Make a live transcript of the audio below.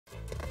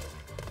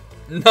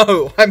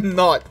No, I'm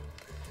not.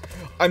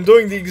 I'm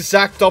doing the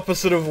exact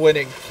opposite of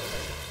winning.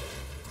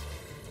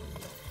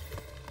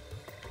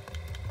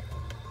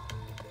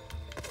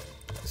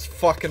 This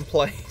fucking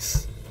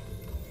place.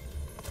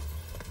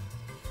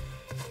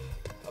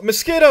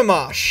 Mosquito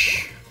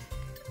Marsh.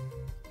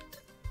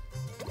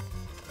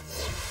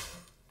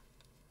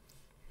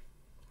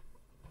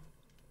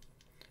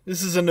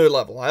 This is a new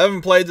level. I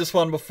haven't played this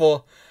one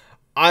before.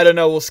 I don't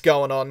know what's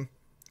going on.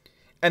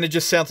 And it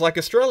just sounds like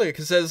Australia,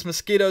 because there's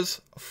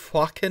mosquitoes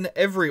fucking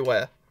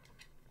everywhere.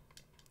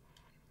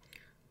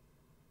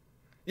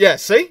 Yeah,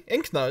 see?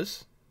 Ink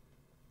knows.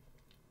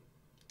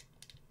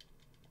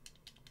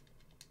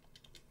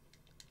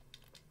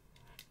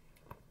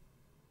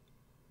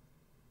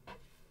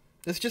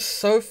 There's just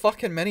so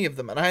fucking many of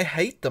them, and I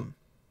hate them.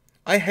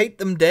 I hate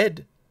them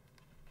dead.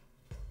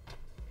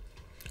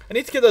 I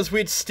need to get those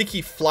weird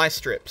sticky fly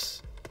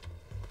strips.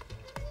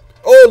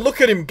 Oh, look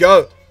at him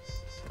go.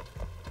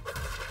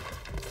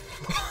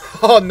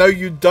 Oh, no,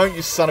 you don't,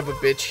 you son of a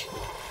bitch.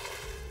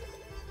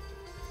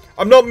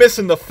 I'm not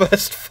missing the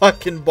first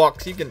fucking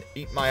box. You can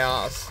eat my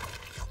ass.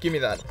 Give me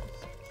that.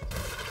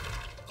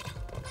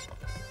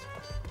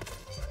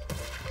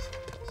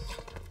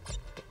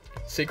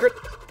 Secret?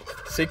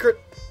 Secret?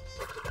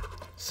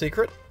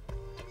 Secret?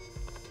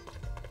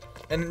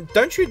 And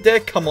don't you dare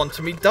come on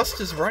to me. Dust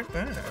is right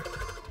there.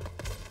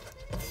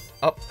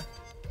 Up.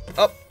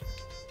 Up.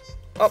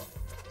 Up.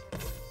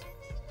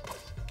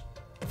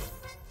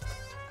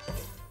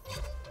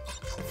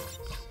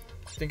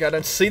 Think I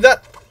don't see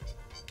that?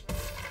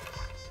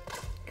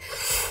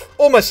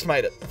 Almost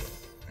made it.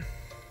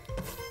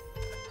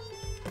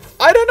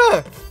 I don't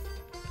know.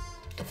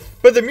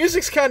 But the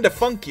music's kinda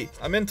funky.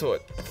 I'm into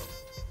it.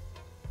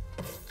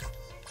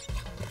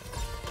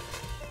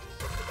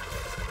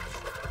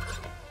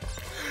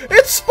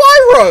 It's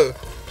Spyro!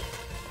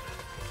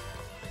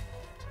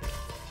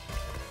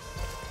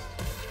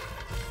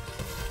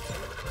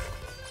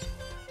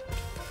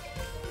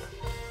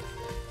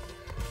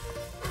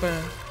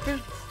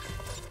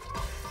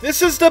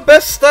 This is the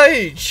best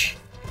stage!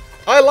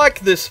 I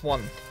like this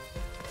one.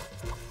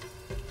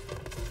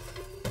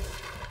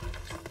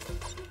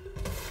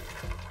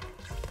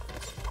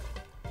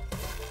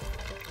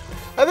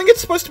 I think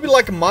it's supposed to be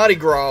like Mardi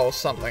Gras or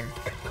something.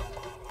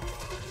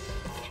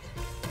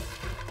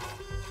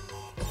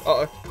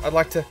 Uh-oh, I'd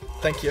like to...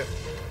 Thank you.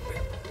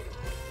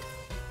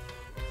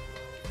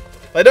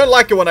 They don't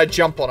like it when I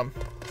jump on them.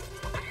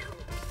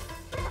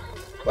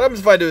 What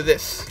happens if I do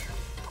this?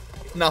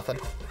 Nothing.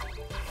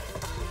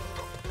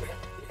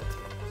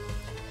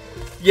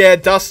 Yeah,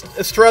 Dust.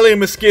 Australian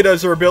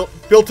mosquitoes are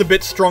built a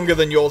bit stronger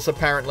than yours,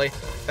 apparently.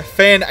 A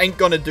fan ain't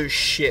gonna do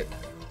shit.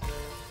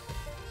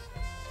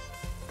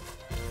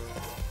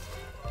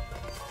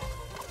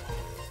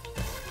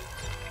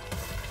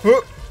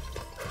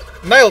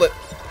 Nailed it.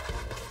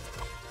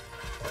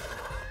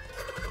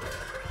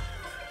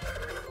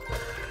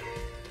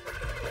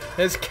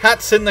 There's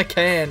cats in the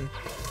can.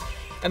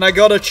 And I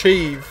got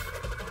achieve.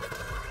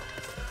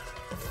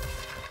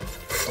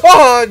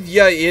 Oh,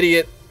 you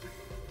idiot.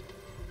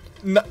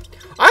 No,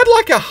 I had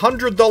like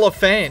 $100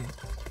 fan.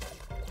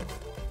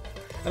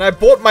 And I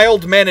bought my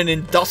old man an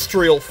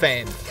industrial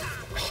fan.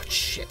 Oh,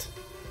 shit.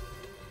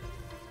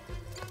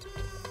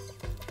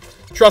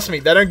 Trust me,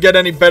 they don't get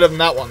any better than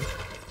that one.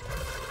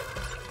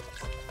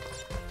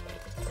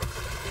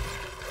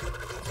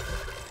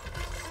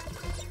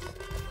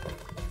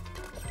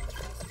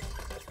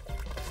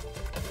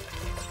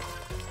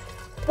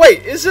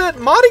 Wait, is it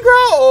Mardi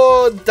Gras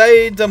or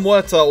Day de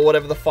Muerta or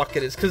whatever the fuck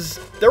it is? Because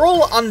they're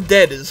all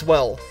undead as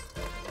well.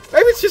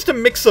 Maybe it's just a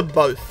mix of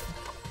both.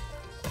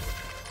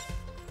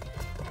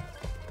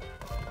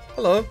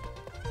 Hello.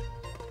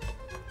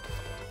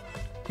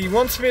 He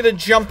wants me to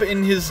jump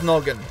in his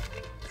noggin.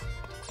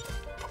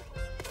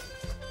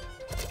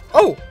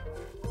 Oh!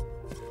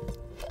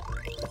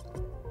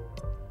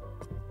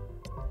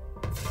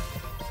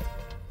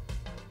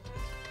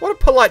 What a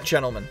polite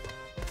gentleman.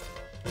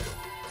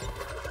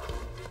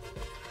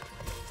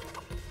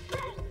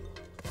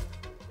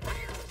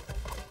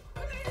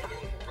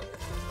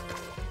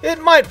 It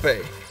might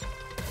be.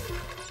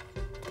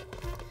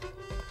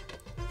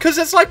 Because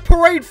it's like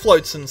parade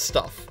floats and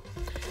stuff.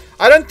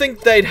 I don't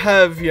think they'd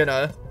have, you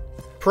know,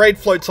 parade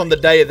floats on the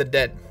Day of the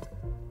Dead.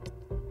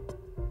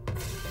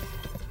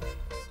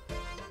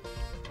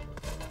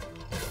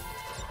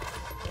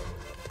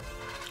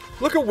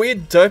 Look at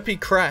weird derpy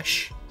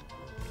Crash.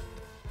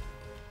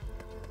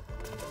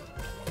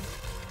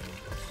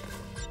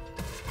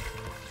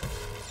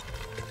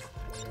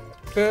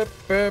 Burp,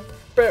 burp,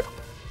 burp.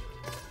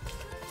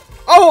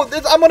 Oh,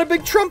 I'm on a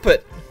big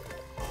trumpet.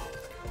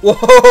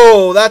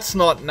 Whoa, that's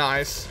not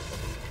nice.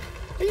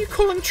 Are you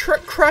calling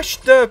Crash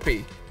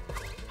derpy?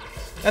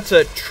 That's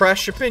a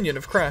trash opinion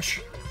of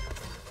Crash.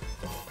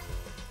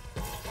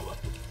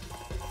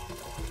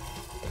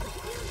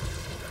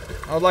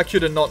 I would like you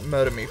to not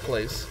murder me,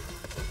 please.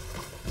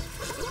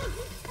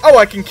 Oh,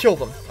 I can kill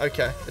them.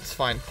 Okay, it's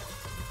fine.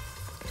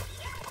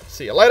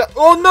 See you later.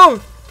 Oh,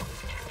 no!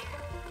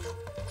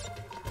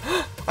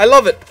 I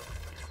love it.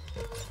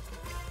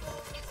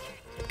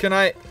 Can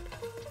I...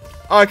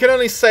 Oh, I can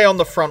only say on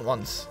the front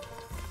ones.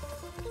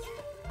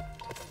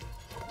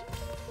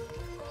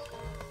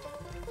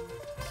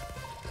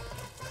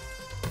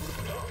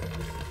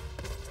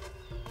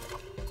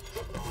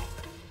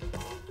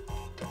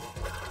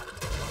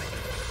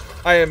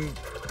 I am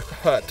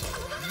hurt.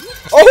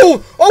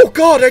 Oh! Oh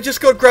god, I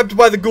just got grabbed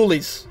by the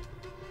ghoulies.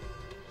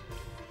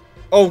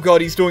 Oh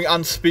god, he's doing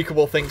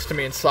unspeakable things to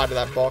me inside of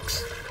that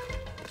box.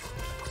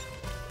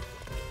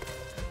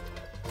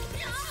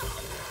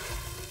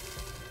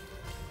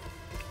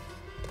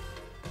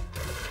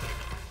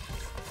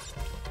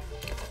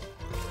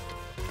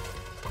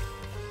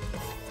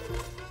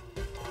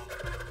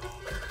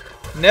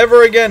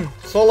 Never again.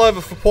 It's all over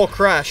for poor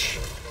Crash.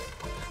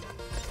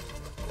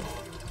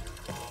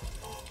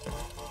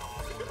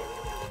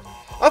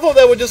 I thought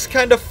they were just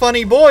kind of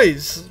funny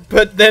boys,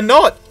 but they're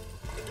not.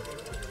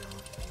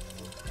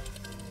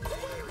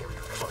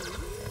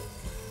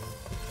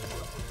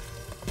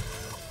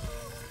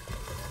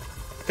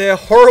 They're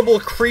horrible,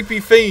 creepy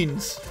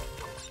fiends.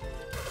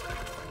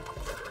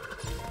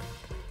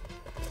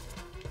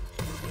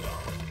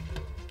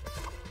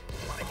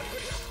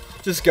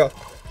 Just go.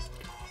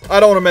 I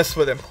don't want to mess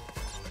with him.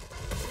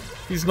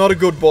 He's not a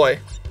good boy.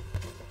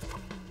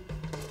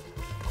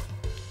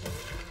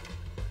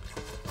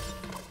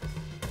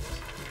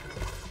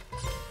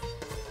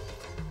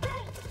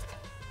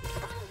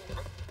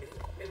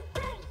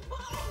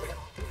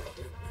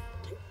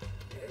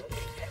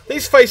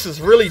 These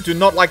faces really do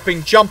not like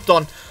being jumped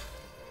on.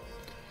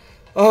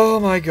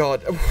 Oh my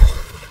god.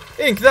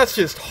 Ink, that's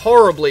just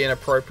horribly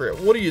inappropriate.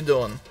 What are you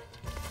doing?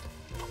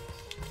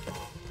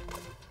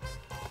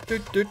 Do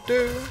do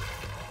do.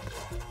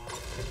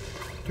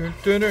 Dun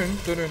dun dun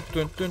dun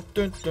dun dun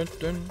dun dun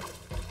dun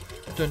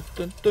dun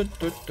dun dun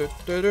dun dun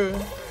dun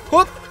dun.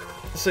 Whoop!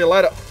 See you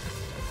later.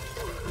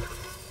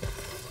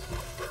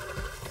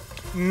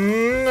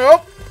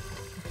 Nope.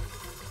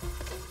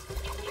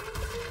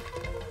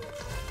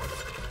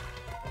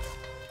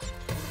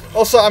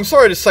 Also, I'm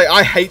sorry to say,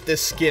 I hate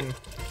this skin.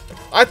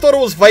 I thought it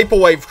was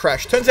Vaporwave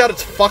Crash. Turns out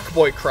it's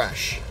Fuckboy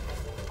Crash.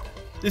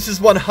 This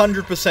is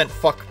 100%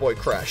 Fuckboy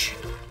Crash.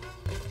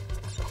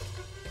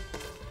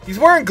 He's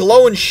wearing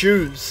glowing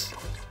shoes.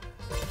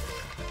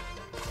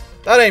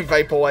 That ain't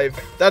Vaporwave.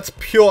 That's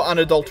pure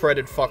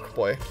unadulterated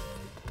fuckboy.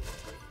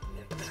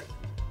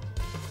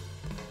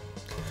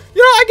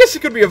 You know, I guess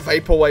it could be a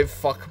Vaporwave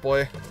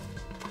fuckboy.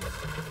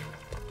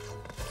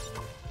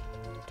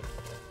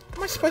 How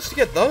am I supposed to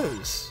get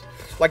those?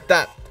 Like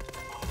that.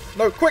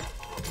 No, quick!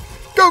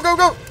 Go, go,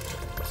 go!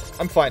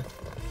 I'm fine.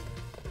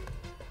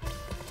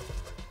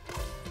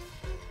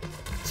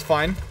 It's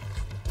fine.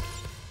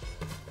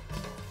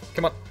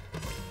 Come on.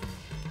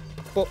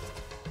 Bop.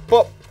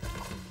 Bop.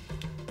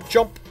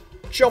 Jump.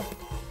 Jump.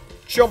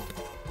 Jump.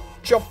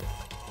 Jump.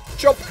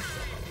 Jump.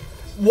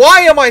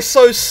 Why am I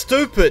so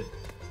stupid?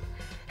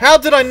 How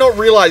did I not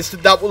realize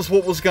that that was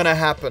what was gonna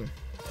happen?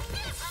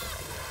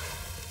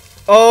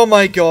 Oh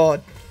my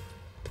god.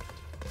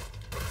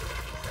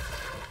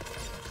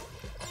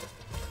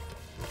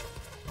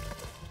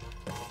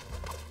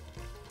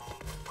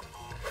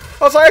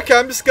 I was like, okay,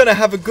 I'm just gonna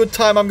have a good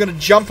time. I'm gonna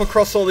jump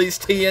across all these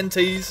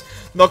TNTs.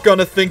 Not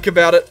gonna think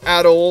about it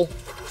at all.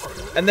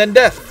 And then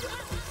death.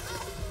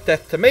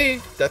 Death to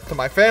me, death to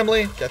my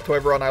family, death to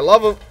everyone I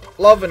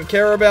love and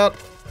care about.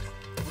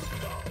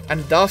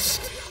 And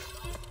dust.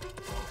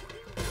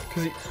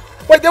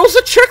 Wait, there was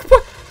a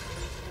checkpoint!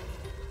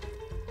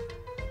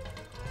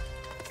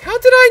 How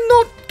did I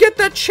not get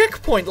that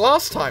checkpoint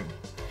last time?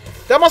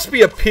 That must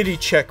be a pity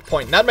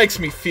checkpoint. That makes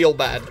me feel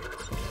bad.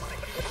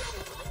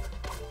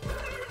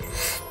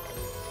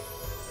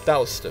 That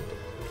was stupid.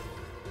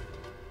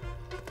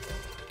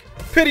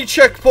 Pity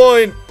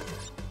checkpoint!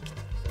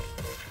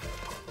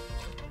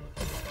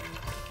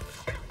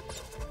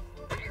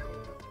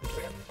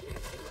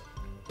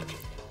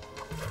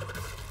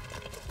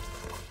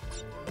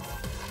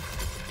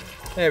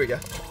 There we go.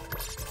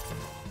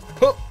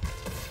 Hoop.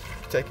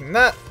 Taking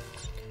that.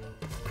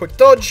 Quick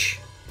dodge.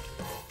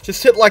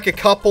 Just hit like a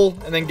couple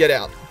and then get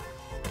out.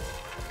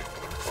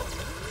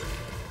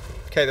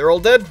 Okay, they're all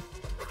dead.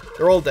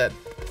 They're all dead.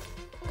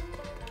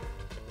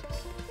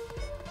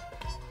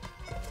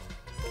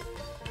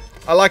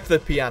 I like the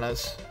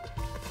pianos.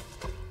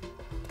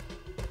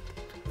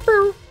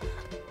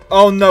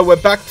 Oh no, we're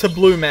back to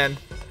Blue Man.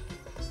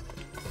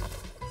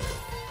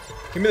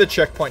 Give me the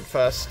checkpoint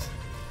first.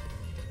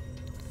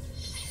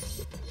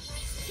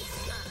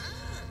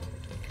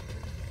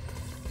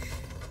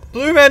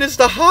 Blue Man is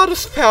the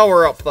hardest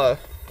power-up, though.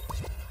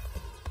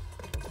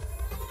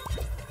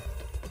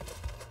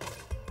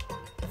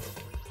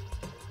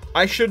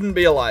 I shouldn't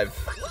be alive.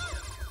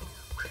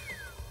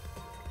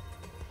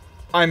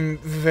 I'm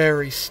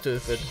very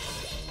stupid.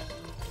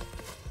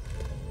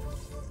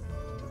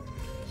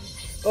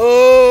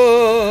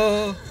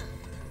 Oh,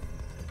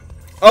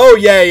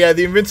 yeah,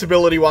 the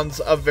invincibility ones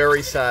are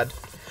very sad.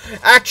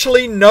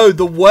 Actually, no,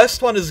 the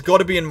worst one has got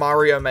to be in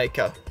Mario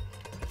Maker.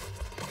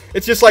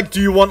 It's just like, do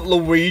you want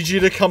Luigi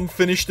to come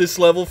finish this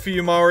level for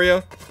you,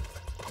 Mario?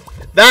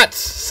 That's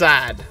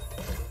sad.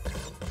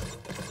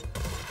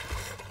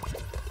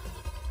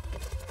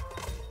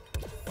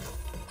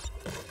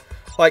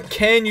 Like,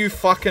 can you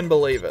fucking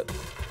believe it?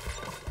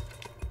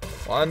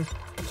 1,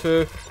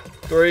 2,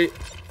 3,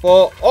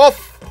 4.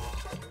 Off!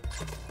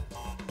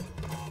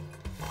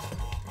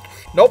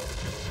 Nope.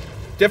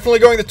 Definitely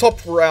going the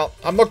top route.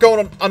 I'm not going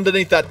on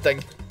underneath that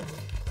thing.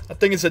 That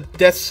thing is a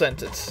death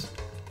sentence.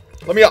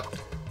 Let me up.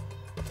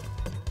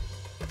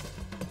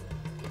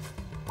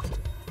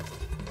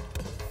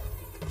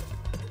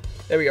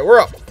 There we go.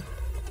 We're up.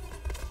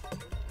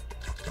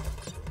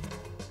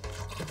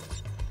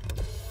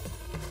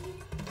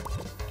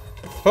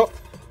 Oh.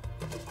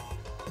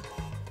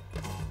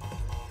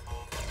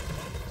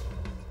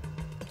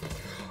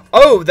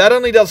 Oh, that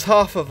only does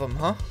half of them,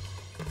 huh?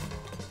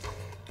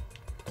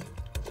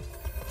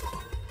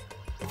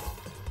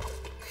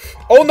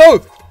 Oh no!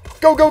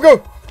 Go, go,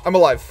 go! I'm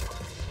alive.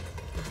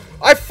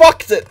 I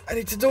fucked it! I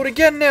need to do it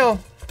again now.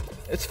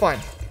 It's fine.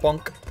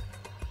 Bonk.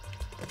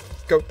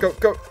 Go, go,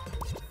 go.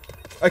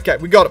 Okay,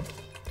 we got him.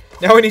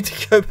 Now we need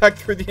to go back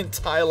through the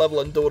entire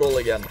level and do it all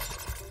again.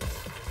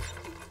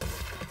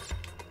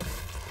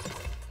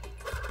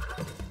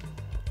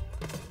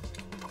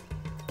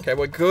 Okay,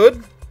 we're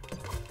good.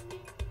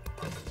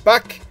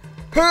 Back.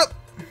 Huh.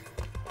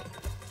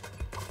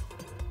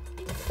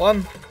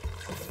 1,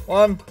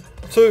 1,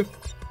 2,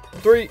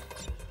 3,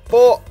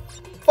 4,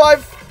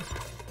 5.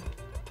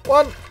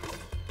 1.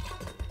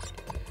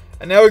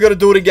 And now we've got to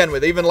do it again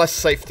with even less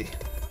safety.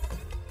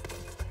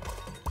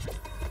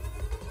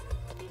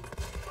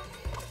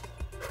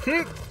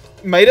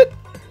 Made it.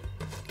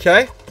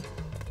 Okay.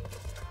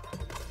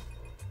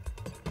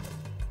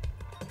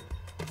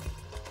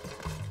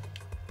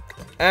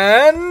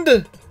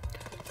 And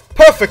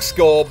perfect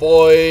score,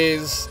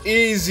 boys.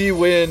 Easy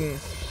win.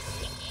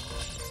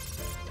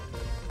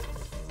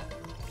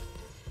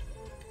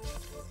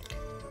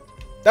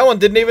 That one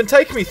didn't even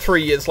take me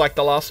 3 years like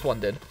the last one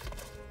did.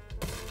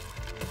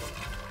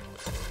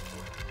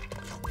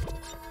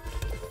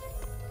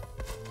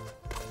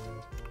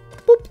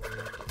 Boop.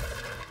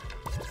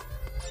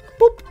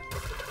 Boop.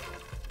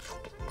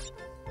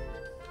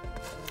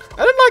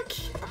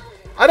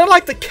 I don't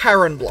like the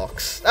Karen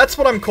blocks. That's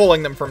what I'm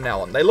calling them from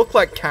now on. They look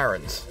like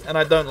Karens, and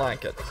I don't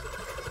like it.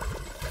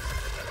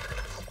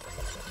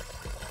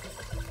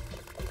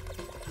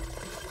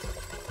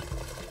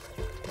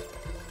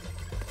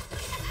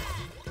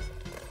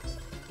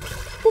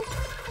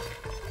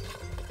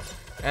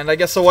 And I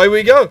guess away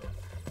we go.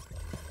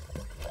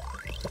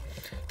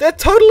 They're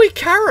totally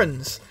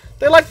Karens.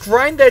 They like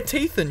grind their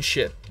teeth and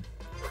shit.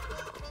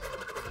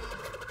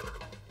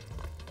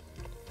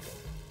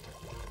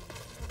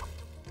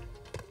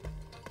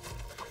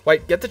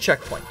 Wait, get the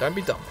checkpoint. Don't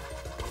be dumb.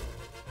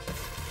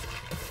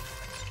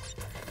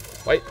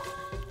 Wait.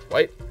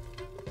 Wait.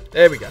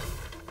 There we go.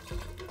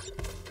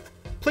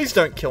 Please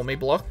don't kill me,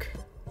 block.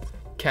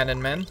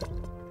 Cannon man.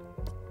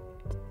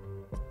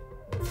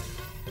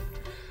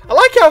 I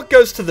like how it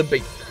goes to the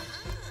beat.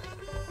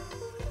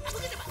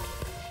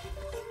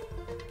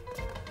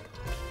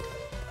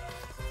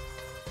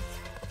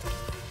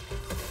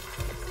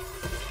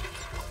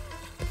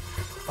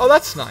 Oh,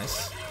 that's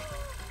nice.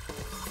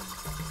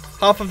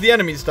 Half of the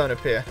enemies don't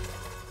appear.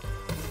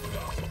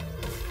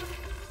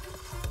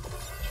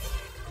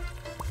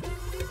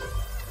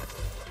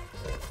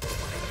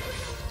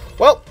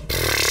 Well,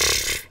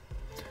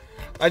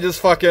 I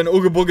just fucking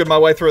ooga boogered my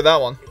way through that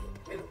one.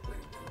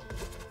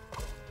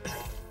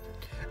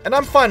 And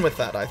I'm fine with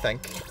that, I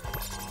think.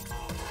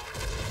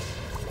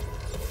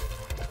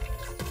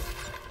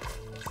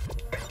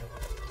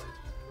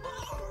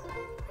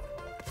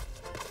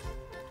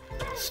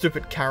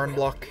 Stupid Karen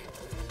block.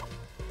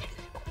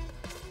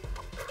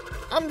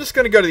 I'm just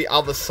gonna go to the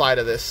other side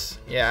of this.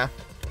 Yeah.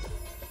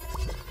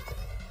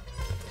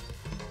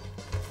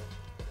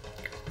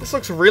 This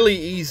looks really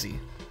easy.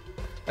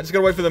 I just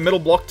gotta wait for the middle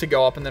block to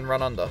go up and then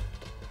run under.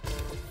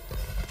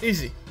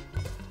 Easy.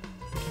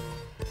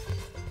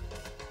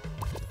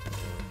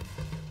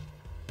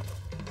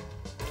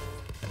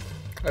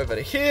 Over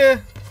to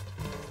here.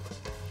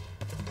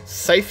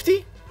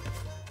 Safety?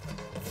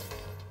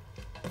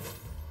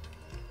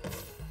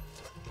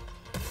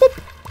 Boop.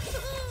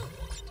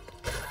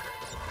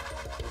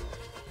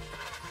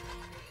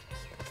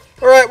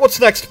 Alright, what's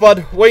next, bud?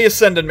 Where you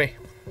sending me?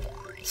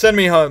 Send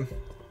me home.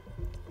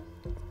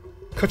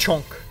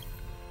 Ka-chonk.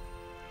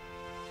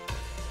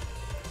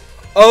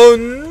 Oh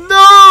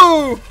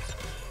no!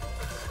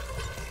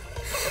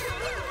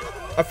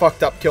 I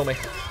fucked up, kill me.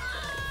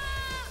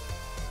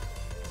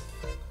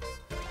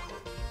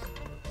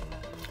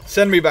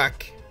 Send me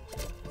back.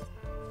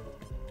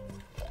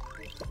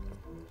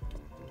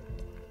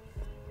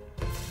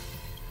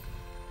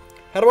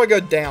 How do I go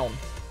down?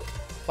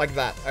 Like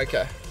that,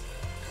 okay.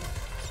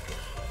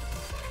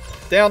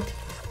 Down.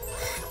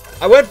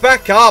 I went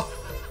back up.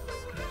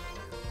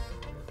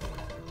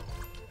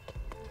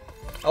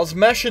 I was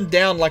mashing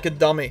down like a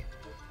dummy.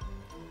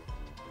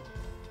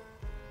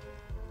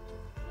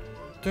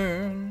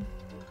 Dun.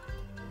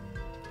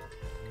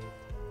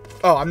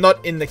 Oh, I'm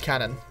not in the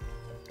cannon.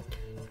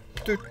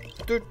 Doot,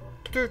 doot,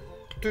 doot,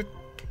 doot,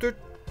 doot,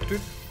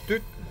 doot,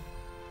 doot.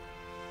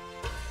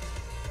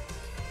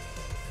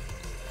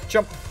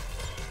 Jump.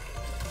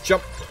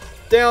 Jump.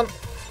 Down.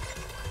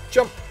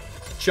 Jump.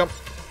 Jump.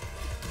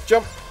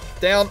 Jump.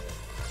 Down.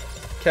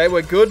 Okay,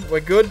 we're good. We're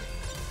good.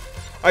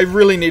 I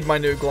really need my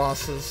new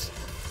glasses.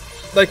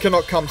 They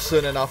cannot come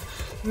soon enough.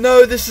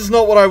 No, this is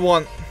not what I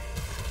want.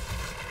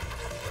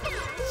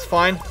 It's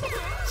fine.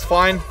 It's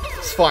fine.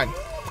 It's fine.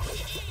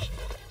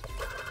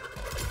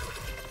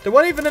 There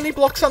weren't even any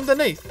blocks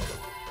underneath.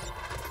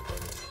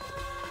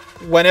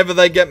 Whenever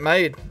they get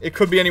made. It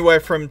could be anywhere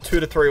from 2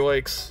 to 3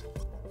 weeks.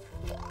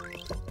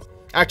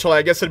 Actually,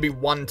 I guess it'd be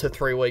 1 to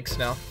 3 weeks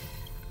now.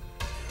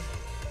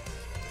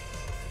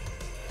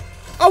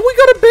 Oh, we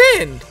got a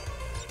band!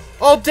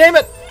 Oh, damn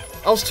it!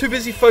 I was too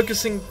busy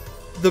focusing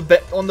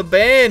on the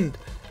band.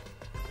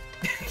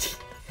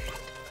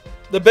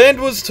 The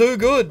band was too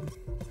good.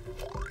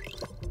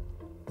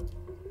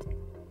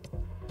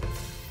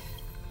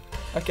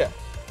 Okay.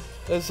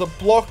 There's a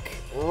block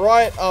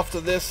right after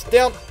this.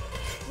 Down.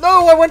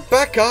 No, I went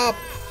back up.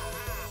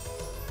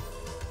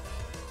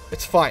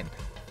 It's fine.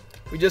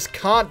 We just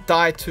can't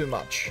die too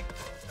much.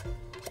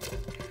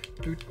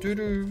 Do do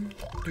do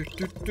do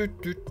do do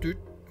do do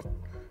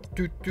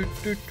do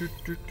do do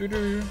do do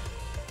do.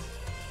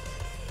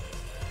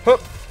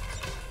 Hup.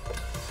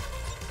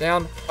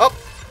 Down. Up.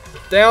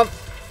 Down.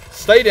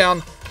 Stay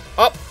down.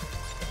 Up.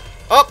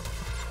 Up.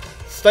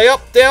 Stay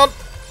up. Down.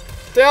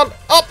 Down.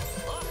 Up.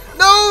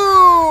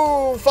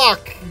 No!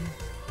 Fuck.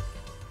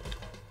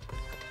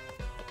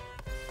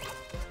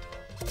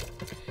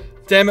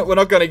 Damn it, we're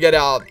not gonna get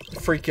our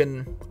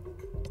freaking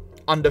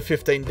under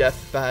 15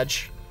 death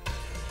badge.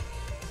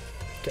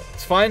 Okay,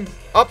 it's fine.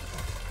 Up.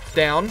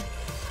 Down.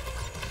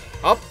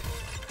 Up.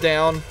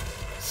 Down.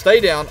 Stay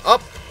down.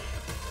 Up.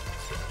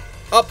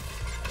 Up.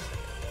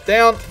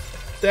 Down.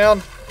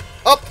 Down.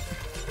 Up.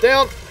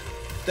 Down.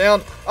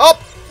 Down.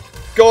 Up.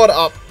 God,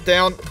 up.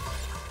 Down.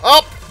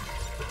 Up.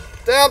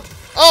 Down.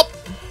 Up.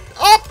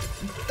 Up.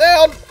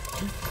 Down.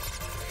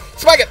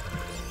 Smack it.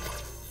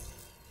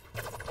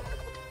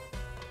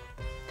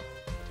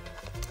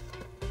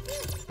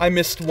 I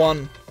missed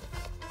one.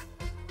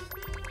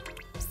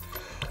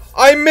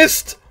 I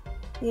missed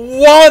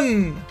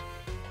one.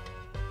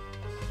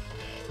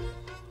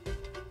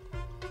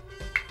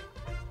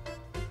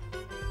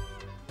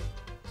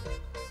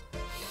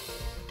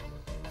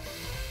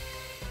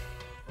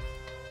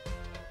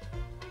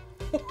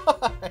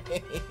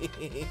 Why?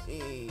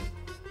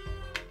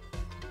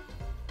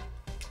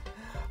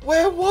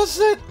 Where was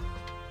it?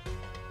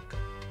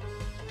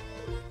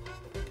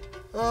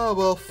 Oh,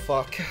 well,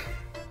 fuck.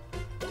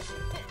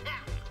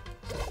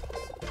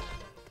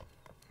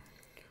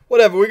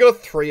 Whatever, we got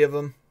 3 of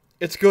them.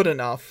 It's good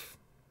enough.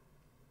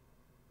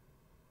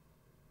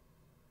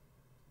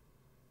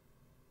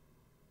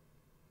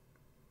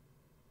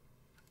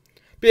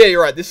 But yeah,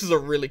 you're right, this is a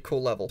really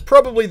cool level.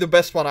 Probably the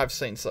best one I've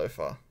seen so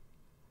far.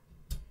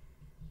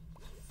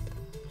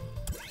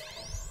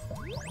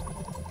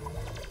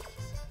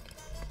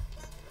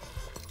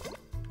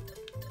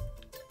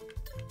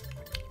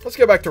 Let's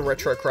go back to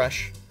Retro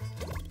Crash.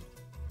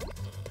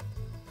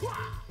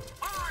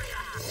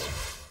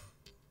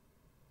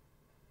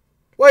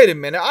 Wait a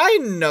minute, I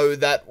know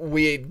that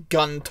weird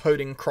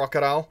gun-toting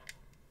crocodile.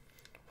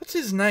 What's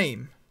his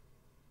name?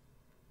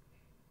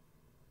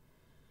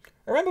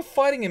 I remember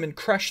fighting him in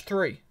Crash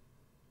 3.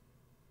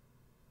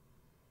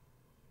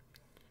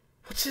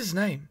 What's his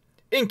name?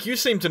 Ink, you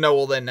seem to know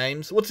all their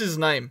names. What's his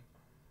name?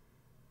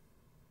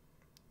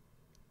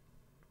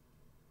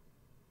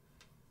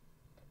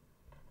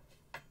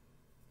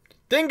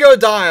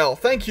 Dingodile!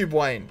 Thank you,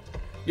 Wayne.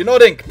 You're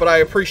not Ink, but I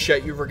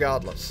appreciate you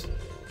regardless.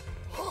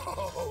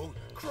 Oh,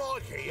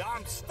 crikey,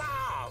 I'm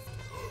starved.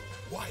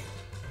 Wait,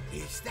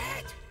 is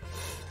that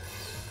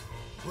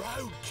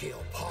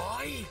roadkill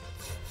pie?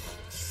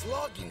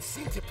 Slugging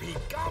centipede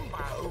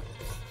gumbo?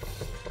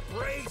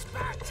 Braised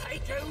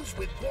potatoes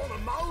with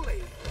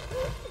guacamole?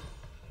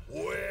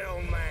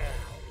 Well, now,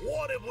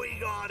 what have we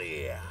got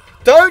here?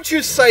 Don't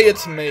you say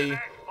it's me.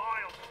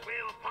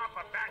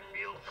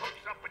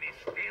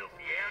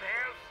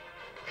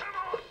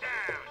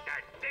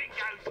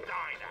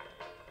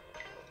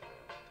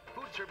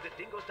 Served at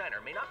Dingo's Diner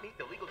may not meet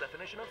the legal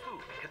definition of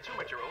food. Consume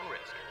at your own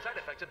risk. Side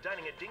effects of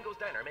dining at Dingo's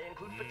Diner may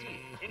include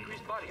fatigue,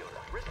 increased body odor,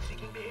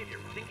 risk-seeking behavior,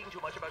 thinking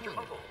too much about your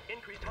uncle,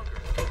 increased hunger.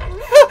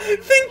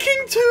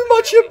 Thinking too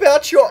much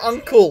about your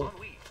uncle.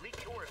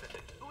 Leaky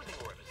orifices, oozing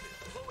orifices,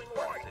 flowing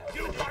orifices.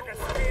 You fucking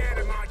stay out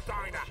of my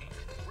diner.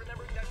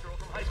 Remembering that girl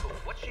from high school.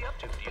 What's she up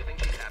to? Do you think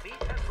she's happy?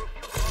 Has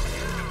profuse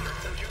volunteer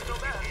so you so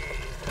bad.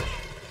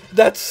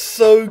 That's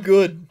so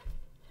good.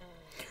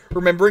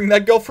 Remembering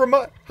that girl from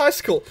high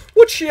school.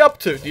 What's she up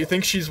to? Do you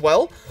think she's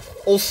well?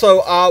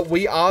 Also,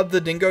 we are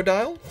the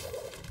Dingodile.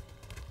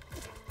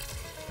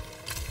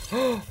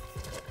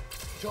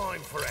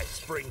 Time for a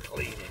spring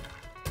cleaning.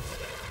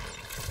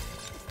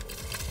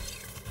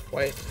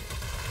 Wait.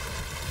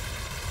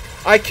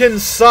 I can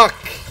suck.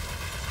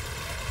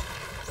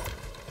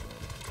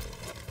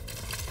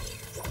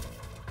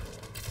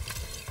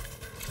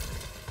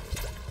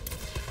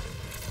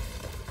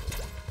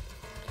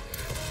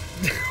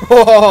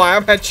 Oh, how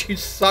about you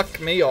suck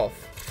me off?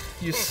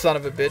 You son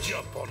of a bitch.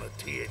 Jump on a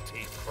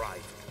TNT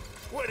crate.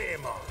 What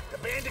am I, the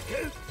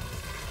Bandicoot?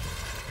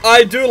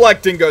 I do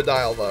like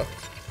Dingodile, though.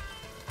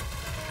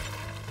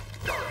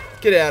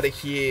 Get out of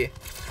here.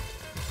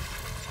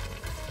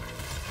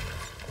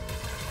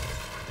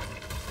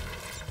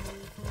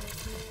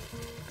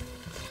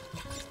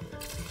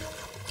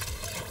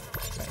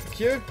 Thank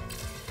you.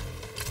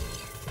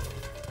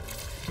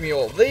 Give me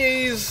all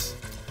these.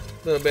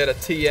 A little bit of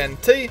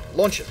TNT.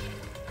 Launch it.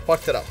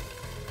 Fucked it up.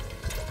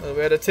 A little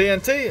bit of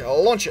TNT.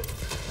 I'll launch it.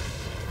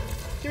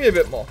 Give me a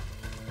bit more.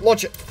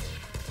 Launch it.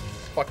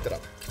 Fucked it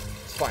up.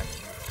 It's fine.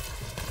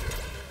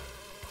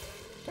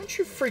 Don't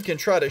you freaking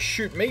try to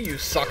shoot me, you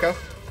sucker.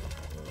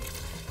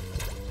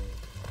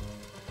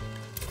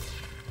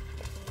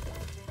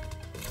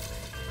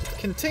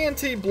 Can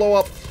TNT blow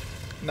up?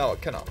 No,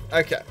 it cannot.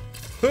 Okay.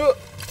 Huh.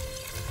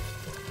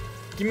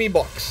 Give me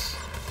box.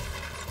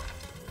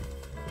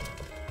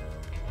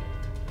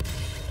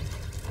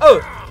 Oh!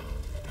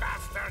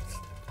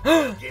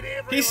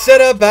 He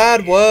said a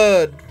bad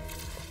word.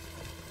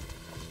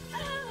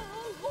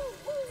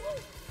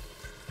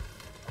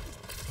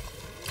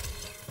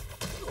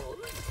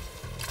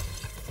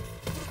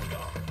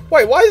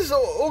 Wait, why is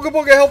Ooga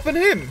Booga helping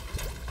him?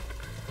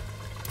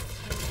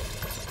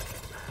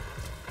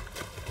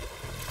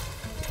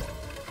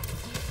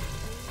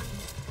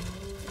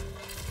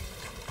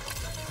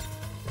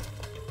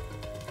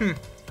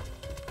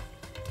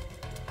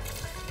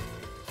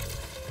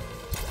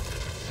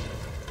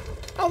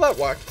 Oh, that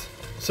worked.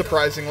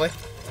 Surprisingly.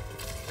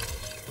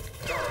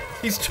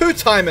 He's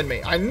two-timing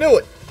me. I knew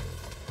it.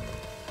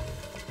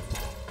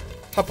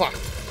 Papa.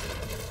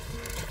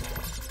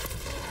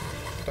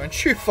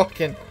 Don't you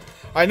fucking...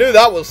 I knew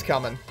that was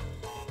coming.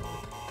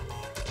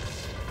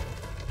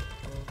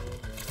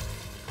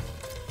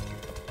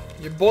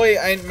 Your boy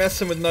ain't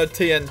messing with no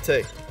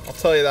TNT. I'll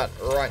tell you that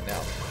right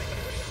now.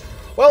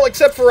 Well,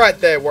 except for right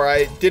there, where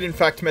I did in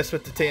fact mess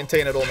with the TNT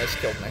and it almost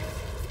killed me.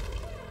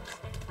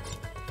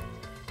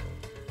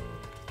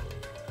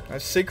 No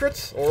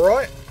secrets?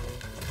 Alright.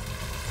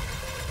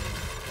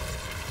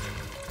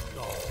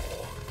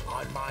 Oh,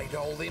 I made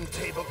all them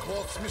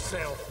tablecloths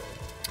myself.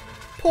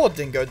 Poor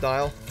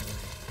Dingodile.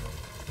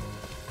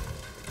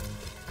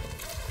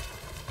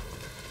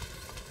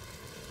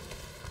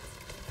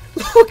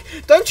 Look,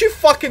 don't you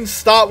fucking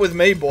start with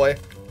me, boy.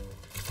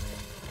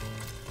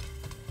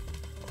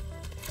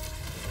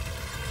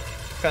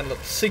 Found a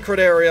little secret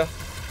area.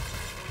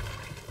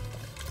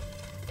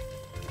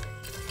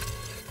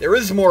 There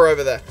is more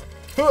over there.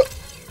 Huh.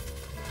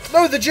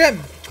 No, the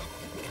gem!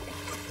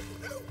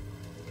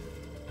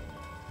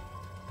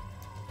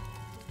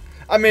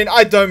 I mean,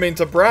 I don't mean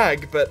to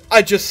brag, but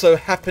I just so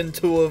happen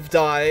to have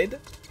died.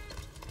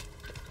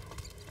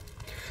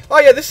 Oh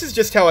yeah, this is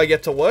just how I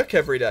get to work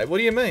every day. What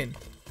do you mean?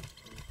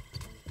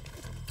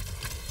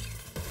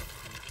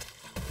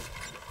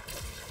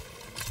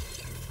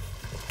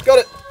 Got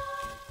it!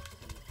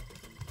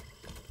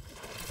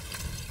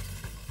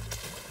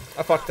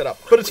 I fucked it up,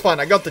 but it's fine,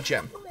 I got the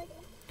gem.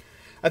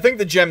 I think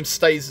the gem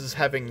stays as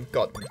having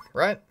gotten,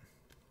 right?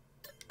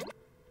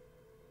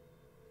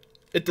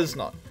 It does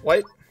not.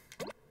 Wait.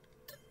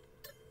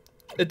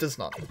 It does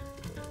not.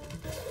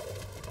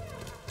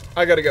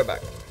 I gotta go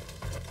back.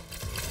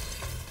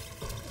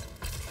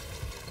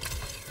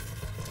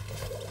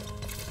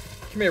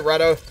 Come here,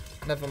 Rado.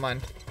 Never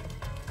mind.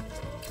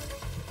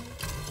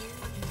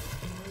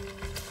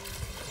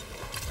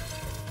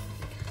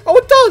 Oh,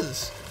 it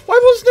does! Why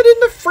wasn't it in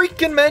the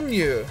freaking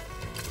menu?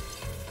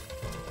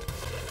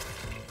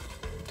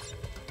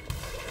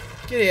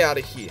 Get out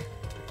of here.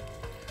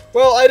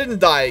 Well, I didn't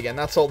die again.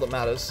 That's all that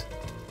matters.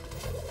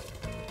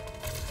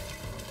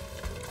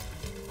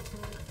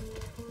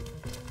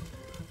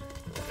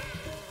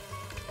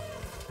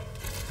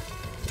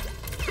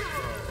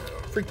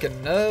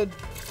 Freaking nerd.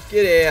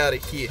 Get out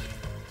of here.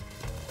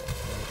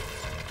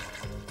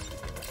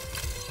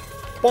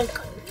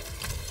 Bonk.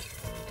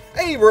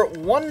 Hey, we're at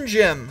 1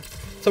 gem.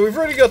 So we've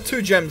already got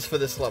 2 gems for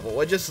this level.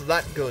 We're just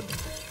that good.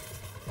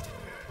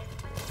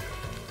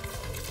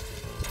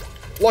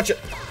 Launch it.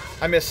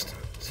 I missed.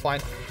 It's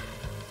fine.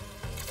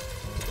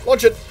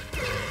 Launch it.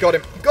 Got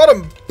him. Got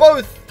him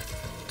both.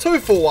 2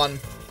 for 1.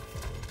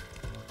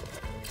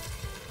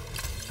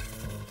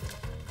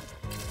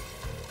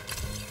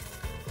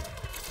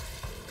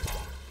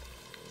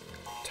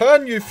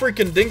 Turn, you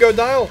freaking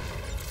Dingodile.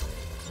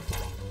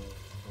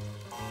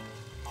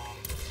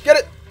 Get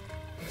it.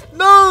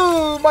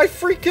 No, my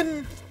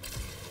freaking...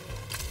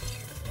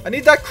 I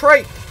need that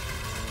crate.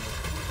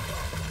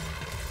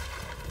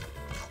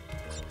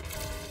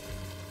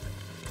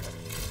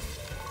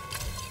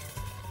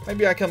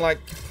 Maybe I can, like...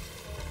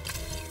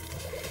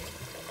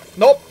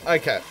 Nope.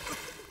 Okay.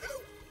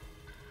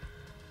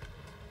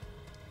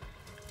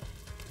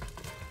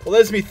 Well,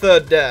 there's me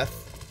 3rd death.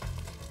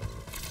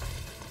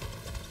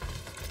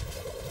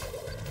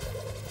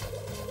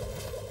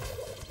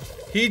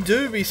 He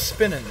do be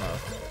spinning, though.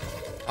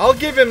 I'll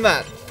give him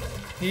that.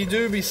 He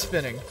do be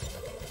spinning.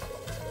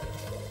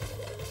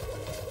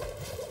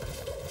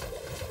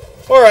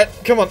 Alright,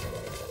 come on.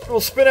 We'll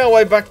spin our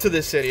way back to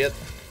this idiot.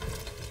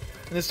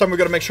 And this time we've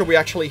got to make sure we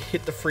actually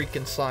hit the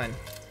freaking sign.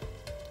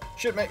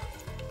 Shit, mate.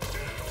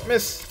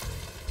 Miss.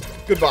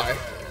 Goodbye.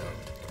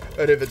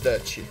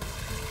 Arrivederci.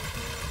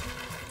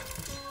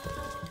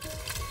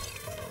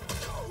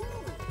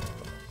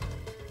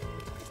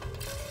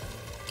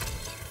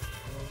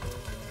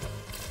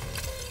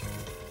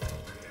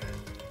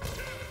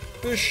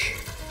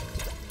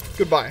 Boosh.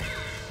 Goodbye.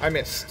 I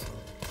missed.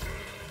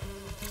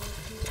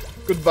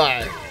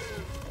 Goodbye.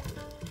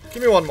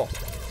 Give me one more.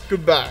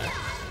 Goodbye.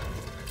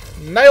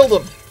 Nailed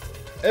them.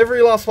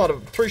 Every last one of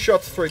them. 3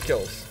 shots, 3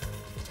 kills.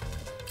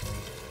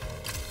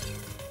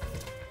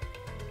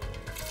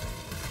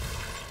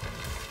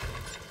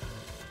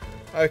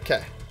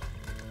 Okay.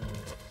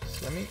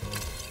 So let me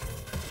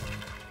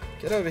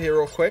get over here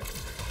real quick.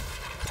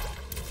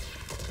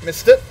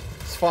 Missed it.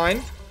 It's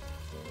fine.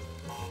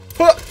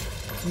 Huh!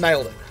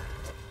 Nailed it.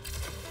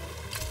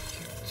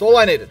 That's all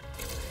I needed.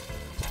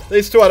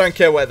 These two, I don't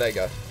care where they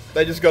go.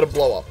 They just gotta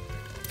blow up.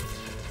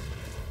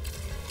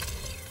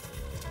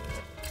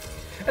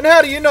 And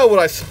how do you know what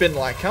I spin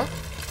like, huh?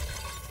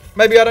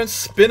 Maybe I don't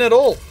spin at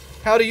all.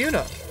 How do you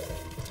know?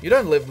 You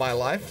don't live my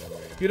life.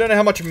 You don't know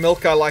how much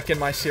milk I like in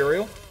my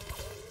cereal.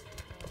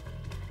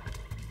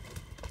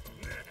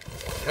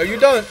 Oh, you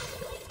don't?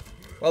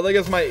 Well, there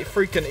goes my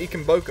freaking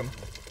Ekin Bokum.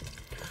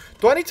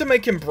 Do I need to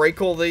make him break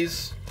all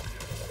these?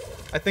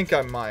 I think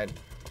I might.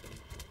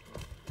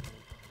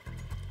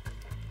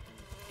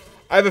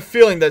 I have a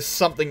feeling there's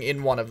something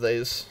in one of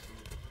these.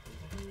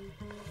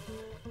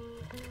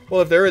 Well,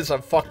 if there is,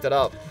 I've fucked it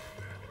up.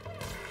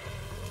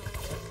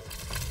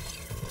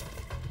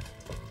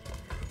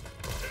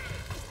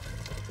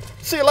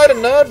 See you later,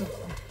 nerd!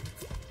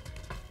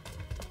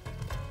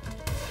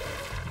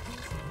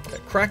 Okay,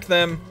 crack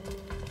them.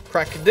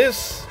 Crack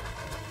this.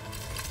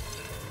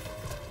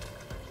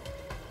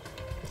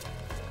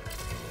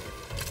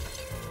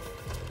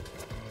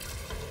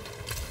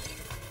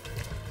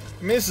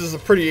 I mean, this is a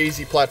pretty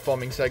easy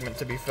platforming segment,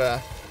 to be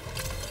fair.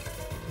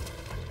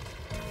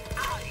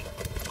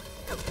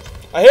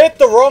 I hit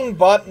the wrong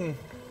button.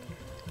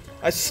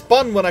 I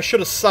spun when I should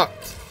have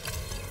sucked.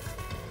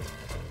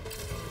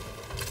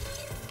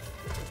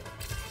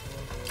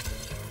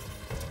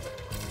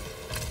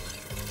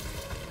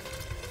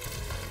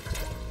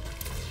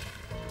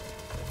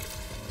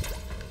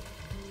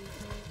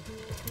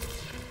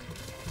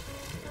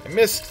 I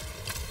missed.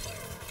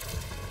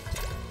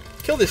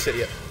 Kill this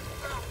idiot.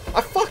 I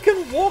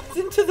fucking walked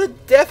into the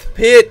death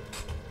pit.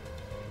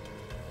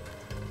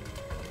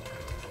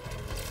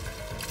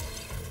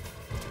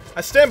 I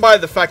stand by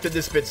the fact that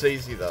this bit's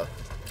easy, though.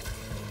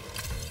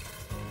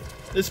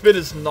 This bit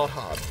is not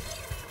hard.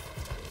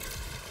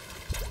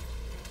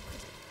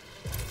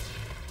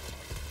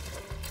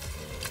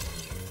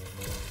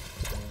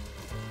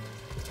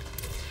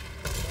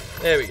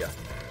 There we go.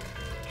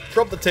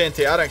 Drop the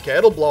TNT, I don't care.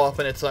 It'll blow up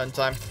in its own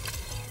time.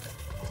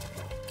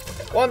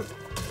 1,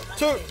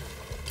 2,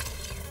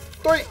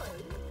 3.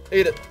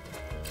 Eat it.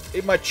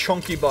 Eat my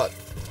chunky butt.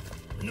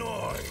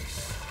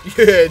 Nice.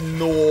 Yeah,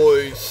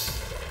 nice.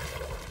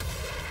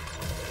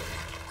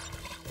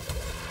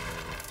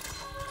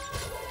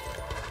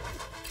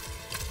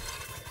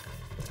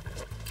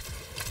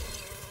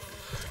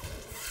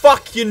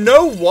 Fuck, you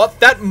know what?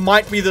 That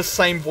might be the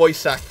same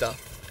voice actor.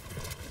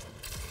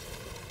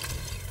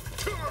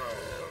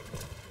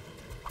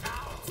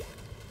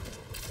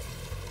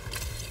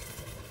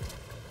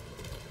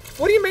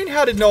 What do you mean,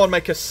 how did no one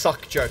make a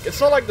suck joke? It's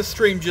not like the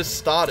stream just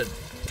started.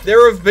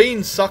 There have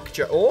been suck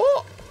jokes.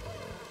 Oh!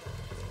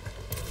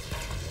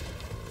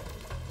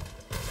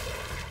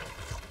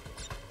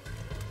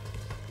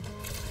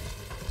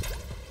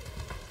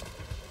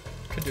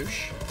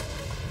 Kadoosh.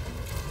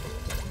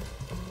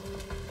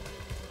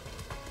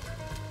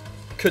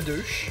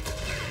 Kadoosh.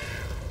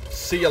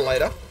 See you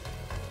later.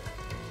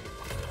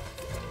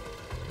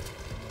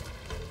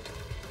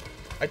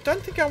 I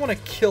don't think I want to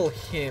kill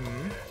him.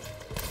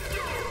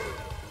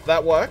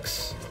 That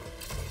works.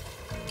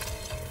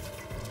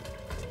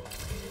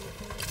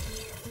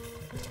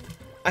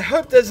 I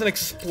hope there's an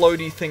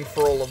explodey thing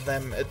for all of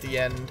them at the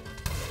end.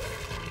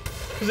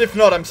 Because if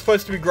not, I'm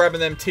supposed to be grabbing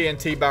them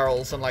TNT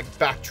barrels and like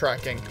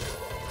backtracking.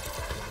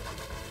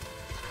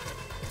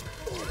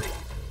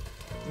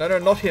 No, no,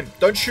 not him.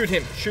 Don't shoot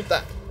him. Shoot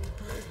that.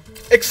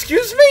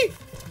 Excuse me?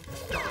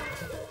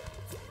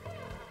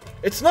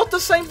 It's not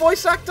the same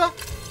voice actor?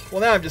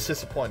 Well, now I'm just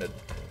disappointed.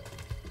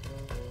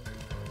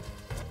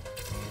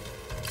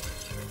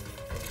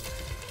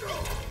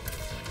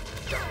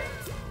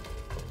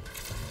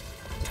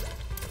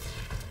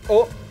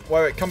 Oh,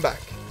 wait, come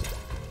back.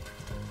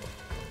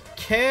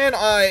 Can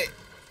I...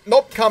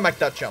 Nope, can't make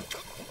that jump.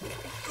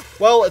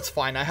 Well, it's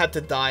fine. I had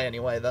to die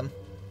anyway, then.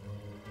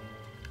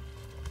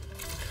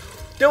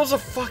 There was a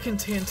fucking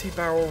TNT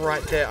barrel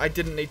right there. I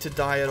didn't need to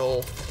die at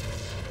all.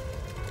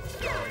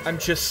 I'm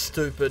just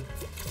stupid.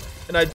 And I